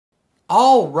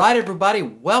All right, everybody,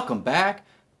 welcome back.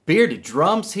 Bearded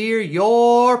Drums here,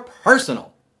 your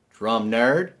personal drum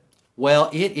nerd. Well,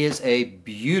 it is a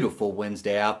beautiful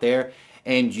Wednesday out there,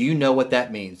 and you know what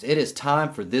that means. It is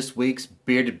time for this week's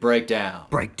Bearded Breakdown.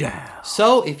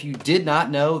 So, if you did not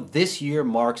know, this year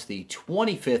marks the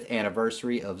 25th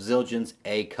anniversary of Zildjian's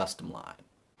A Custom line.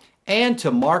 And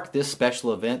to mark this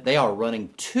special event, they are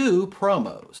running two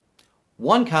promos.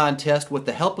 One contest with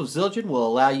the help of Zildjian will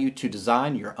allow you to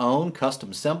design your own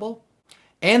custom cymbal,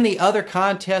 and the other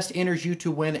contest enters you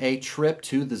to win a trip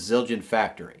to the Zildjian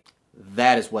factory.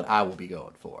 That is what I will be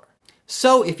going for.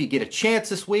 So if you get a chance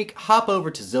this week, hop over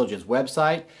to Zildjian's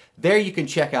website. There you can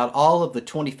check out all of the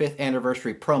 25th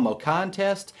anniversary promo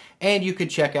contests, and you can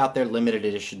check out their limited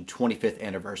edition 25th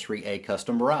anniversary A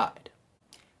Custom ride.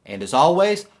 And as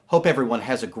always, hope everyone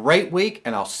has a great week,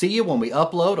 and I'll see you when we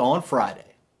upload on Friday.